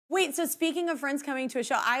Wait, so speaking of friends coming to a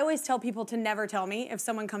show, I always tell people to never tell me if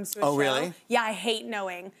someone comes to a show. Oh, really? Yeah, I hate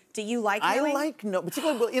knowing. Do you like knowing? I like knowing,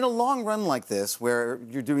 particularly in a long run like this, where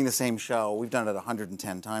you're doing the same show. We've done it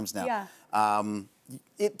 110 times now. Yeah.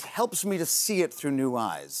 It helps me to see it through new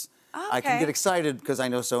eyes. Oh, I can okay. get excited because I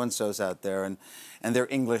know so-and-so's out there, and they're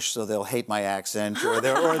English, so they'll hate my accent, or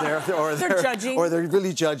they're judgy, or they're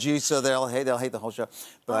really judgy, so they'll hate the whole show.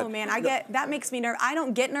 But oh man, that makes me nervous. I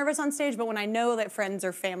don't get nervous on stage, but when I know that friends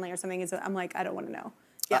or family or something is, I'm like, I don't want to know.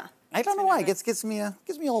 Yeah. I don't know why. It gives me a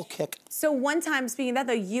little kick. So one time, speaking of that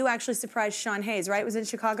though, you actually surprised Sean Hayes, right? Was it in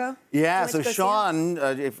Chicago? Yeah. So Sean,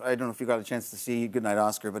 I don't know if you got a chance to see Goodnight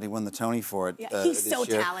Oscar, but he won the Tony for it. Yeah, he's so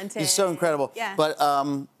year. talented. He's so incredible. Yeah. But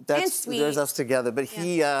that's and sweet. There's us together. But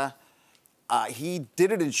yeah. he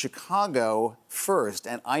did it in Chicago first,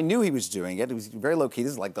 and I knew he was doing it. It was very low key.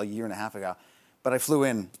 This is like a year and a half ago. But I flew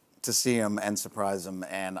in to see him and surprise him,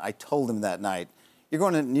 and I told him that night, "You're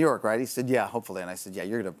going to New York, right?" He said, "Yeah, hopefully." And I said, "Yeah,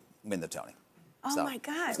 you're going to win the Tony." Oh so, my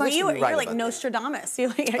God! Nice You're like that. Nostradamus. You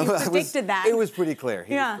predicted that. It was pretty clear.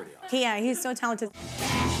 He was pretty awesome. Yeah, he's so talented.